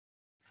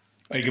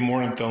Hey, good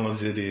morning,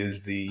 fellas. It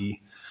is the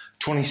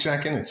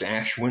 22nd. It's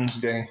Ash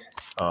Wednesday.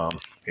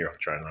 Here, I'll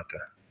try not to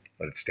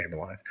let it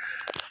stabilize.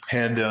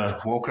 Had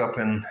woke up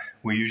and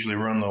we usually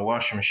run the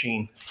washing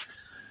machine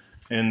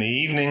in the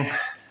evening,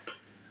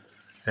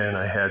 and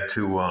I had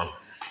to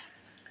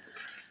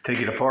take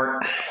it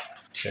apart.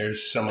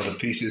 There's some of the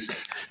pieces,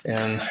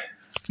 and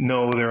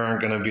no, there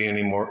aren't going to be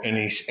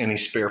any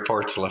spare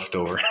parts left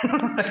over.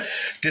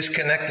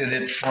 Disconnected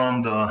it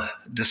from the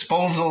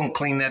disposal and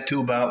cleaned that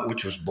tube out,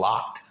 which was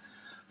blocked.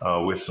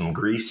 With some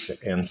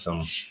grease and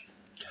some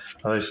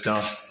other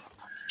stuff.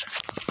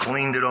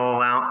 Cleaned it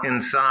all out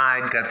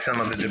inside, got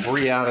some of the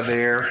debris out of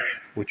there,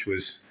 which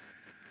was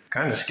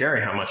kind of scary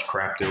how much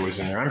crap there was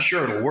in there. I'm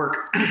sure it'll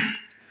work.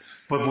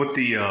 But what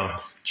the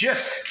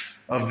gist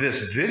of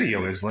this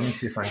video is, let me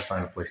see if I can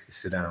find a place to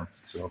sit down.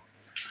 So,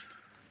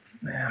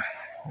 yeah,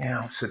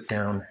 I'll sit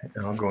down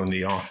and I'll go in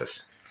the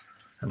office.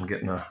 I'm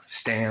getting a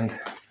stand.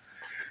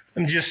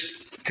 I'm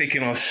just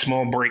taking a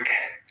small break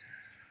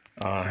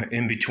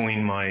in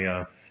between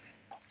my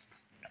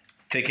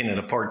taking it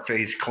apart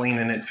phase,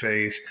 cleaning it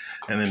phase,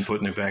 and then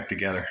putting it back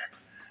together.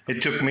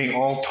 It took me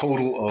all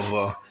total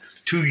of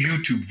 2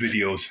 YouTube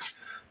videos.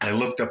 I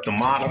looked up the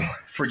model,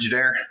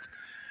 Frigidaire,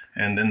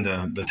 and then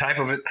the type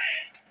of it,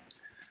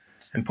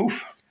 and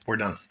poof, we're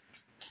done.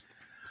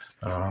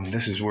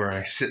 This is where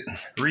I sit and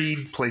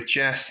read, play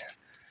chess.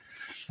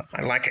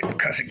 I like it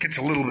because it gets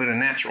a little bit of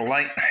natural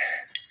light,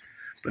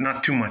 but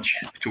not too much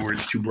to where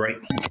it's too bright.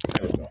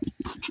 There we go.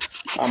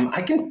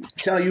 I can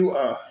tell you,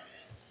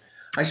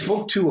 I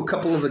spoke to a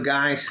couple of the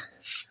guys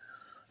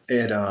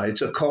at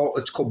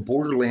it's called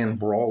Borderland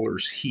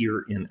Brawlers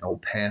here in El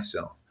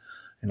Paso,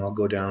 and I'll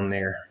go down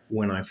there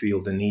when I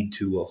feel the need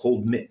to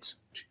hold mitts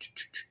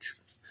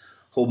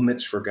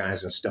for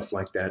guys and stuff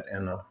like that,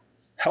 and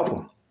help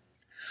them.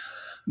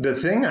 The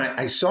thing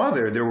I saw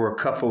there were a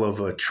couple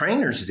of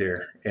trainers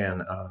there,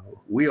 and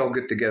we all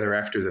get together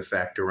after the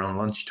fact around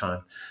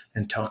lunchtime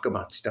and talk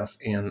about stuff.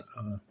 And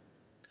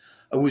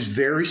I was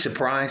very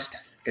surprised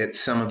at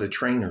some of the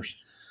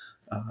trainers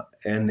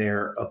and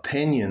their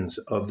opinions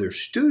of their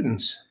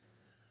students.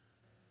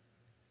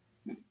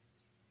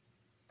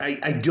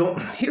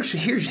 Here's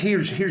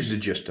the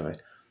gist of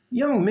it.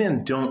 Young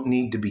men don't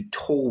need to be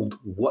told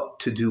what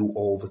to do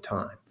all the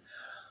time.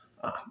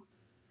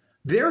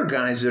 There are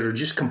guys that are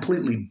just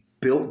completely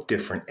built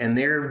different, and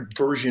their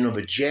version of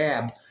a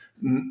jab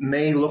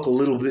may look a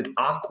little bit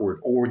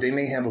awkward, or they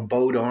may have a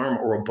bowed arm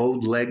or a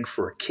bowed leg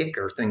for a kick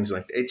or things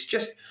like that. It's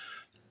just,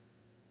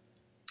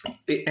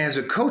 as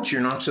a coach,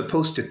 you're not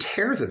supposed to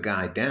tear the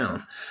guy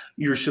down.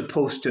 You're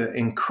supposed to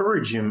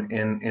encourage him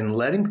and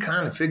let him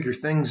kind of figure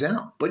things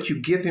out. But you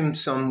give him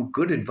some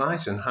good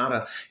advice on how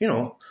to,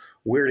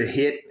 where to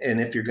hit. And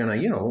if you're going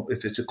to,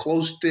 if it's a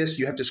closed fist,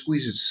 you have to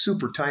squeeze it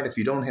super tight if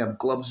you don't have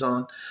gloves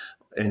on.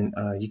 And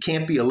you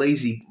can't be a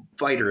lazy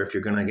fighter if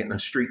you're going to get in a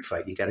street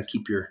fight. You got to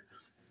keep your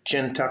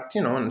chin tucked,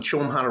 and show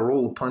them how to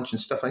roll a punch and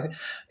stuff like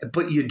that.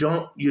 But you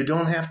don't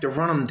have to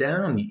run them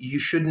down. You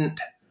shouldn't.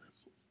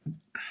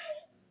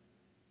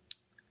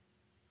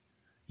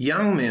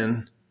 Young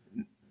men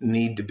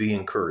need to be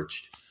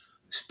encouraged,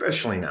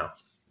 especially now.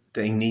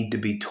 They need to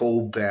be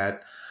told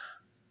that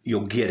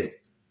you'll get it.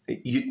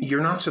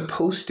 You're not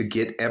supposed to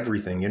get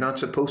everything. You're not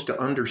supposed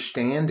to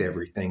understand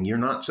everything. You're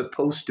not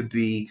supposed to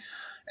be,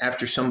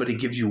 after somebody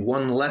gives you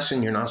one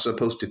lesson, you're not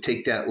supposed to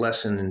take that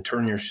lesson and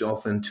turn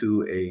yourself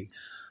into a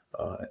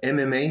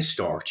MMA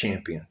star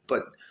champion.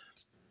 But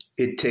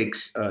it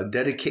takes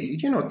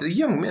dedication. The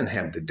young men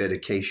have the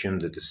dedication,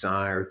 the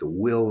desire, the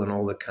will, and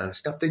all that kind of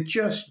stuff. They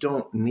just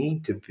don't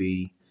need to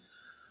be.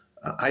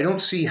 I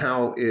don't see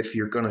how, if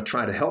you're going to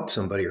try to help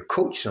somebody or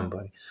coach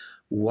somebody,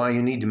 why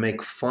you need to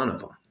make fun of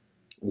them.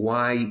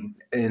 Why,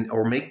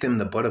 or make them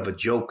the butt of a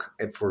joke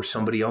for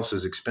somebody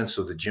else's expense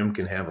so the gym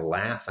can have a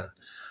laugh. And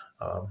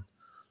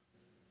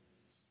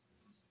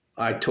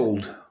I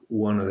told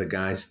one of the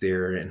guys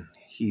there, and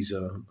he's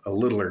a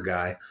littler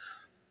guy,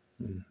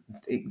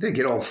 they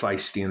get all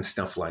feisty and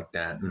stuff like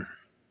that. And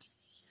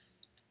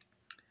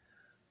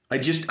I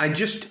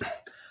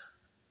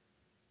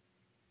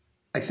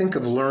think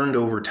I've learned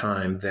over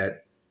time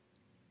that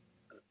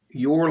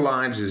your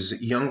lives as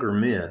younger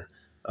men,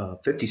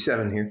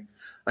 57 here,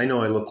 I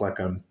know I look like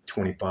I'm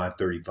 25,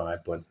 35,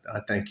 but I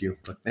thank you.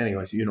 But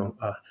anyways,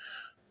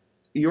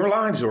 your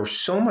lives are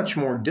so much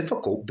more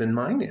difficult than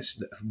mine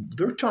is.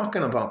 They're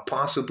talking about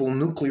possible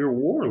nuclear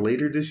war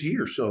later this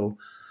year. So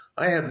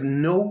I have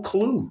no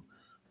clue.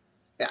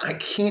 I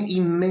can't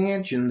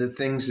imagine the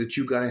things that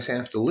you guys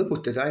have to live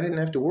with that I didn't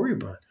have to worry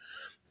about.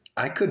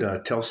 I could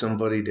tell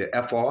somebody to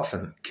F off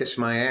and kiss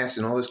my ass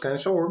and all this kind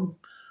of stuff, or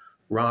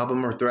rob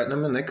them or threaten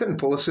them, and they couldn't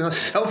pull a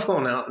cell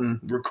phone out and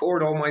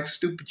record all my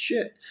stupid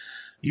shit.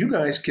 You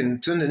guys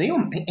can send an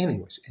email.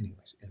 Anyways.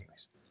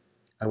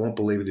 I won't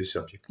belabor this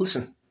subject.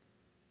 Listen,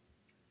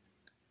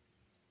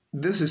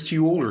 this is to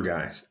you older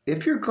guys.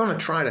 If you're going to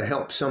try to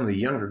help some of the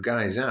younger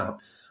guys out,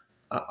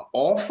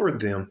 offer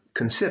them,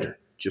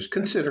 just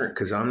consider it,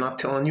 because I'm not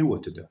telling you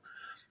what to do.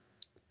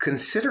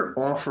 Consider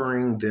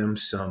offering them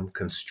some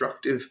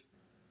constructive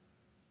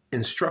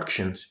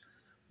instructions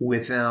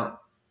without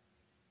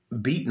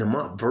beating them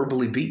up,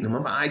 verbally beating them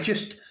up. I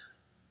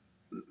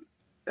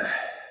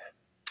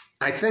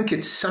think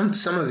it's some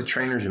of the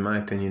trainers, in my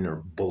opinion, are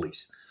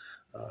bullies.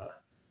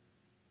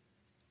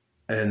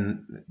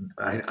 And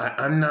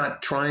I'm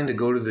not trying to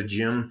go to the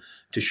gym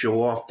to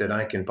show off that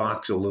I can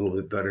box a little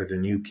bit better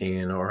than you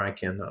can, or I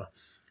can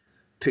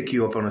pick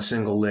you up on a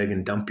single leg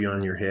and dump you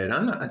on your head.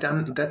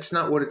 That's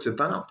not what it's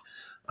about.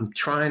 I'm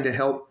trying to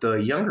help the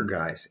younger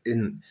guys.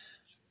 And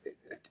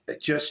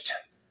just,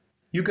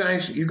 you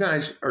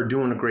guys are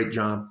doing a great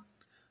job.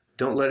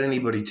 Don't let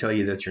anybody tell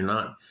you that you're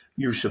not.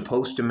 You're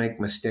supposed to make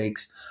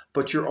mistakes,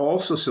 but you're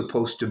also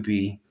supposed to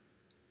be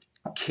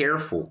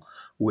careful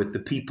with the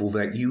people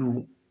that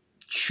you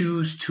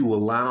choose to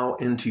allow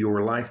into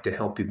your life to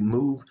help you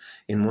move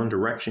in one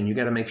direction. You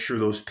got to make sure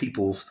those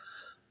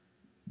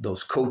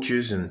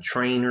coaches and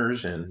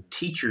trainers and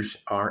teachers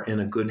are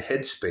in a good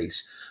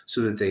headspace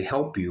so that they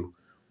help you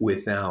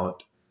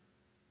without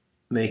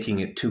making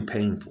it too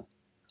painful.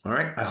 All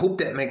right. I hope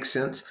that makes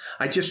sense.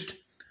 I just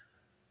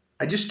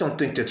don't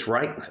think that's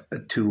right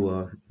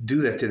to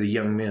do that to the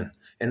young men,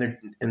 and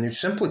they're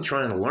simply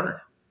trying to learn.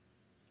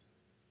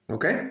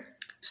 Okay.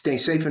 Stay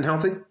safe and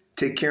healthy.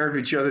 Take care of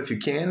each other if you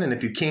can, and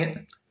if you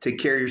can't, take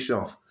care of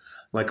yourself.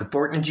 Like a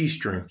fart in a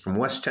G-string from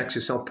West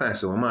Texas, El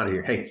Paso. I'm out of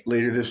here. Hey,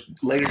 later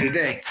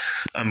today,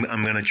 I'm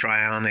going to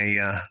try on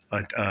a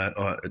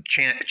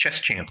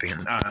chess champion,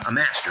 a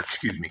master.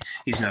 Excuse me.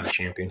 He's not a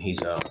champion. He's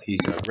a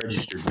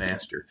registered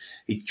master.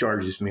 He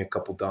charges me a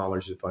couple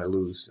dollars if I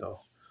lose. So,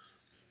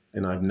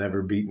 and I've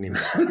never beaten him.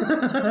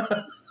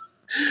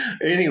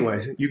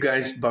 Anyways, you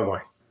guys, bye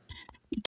bye.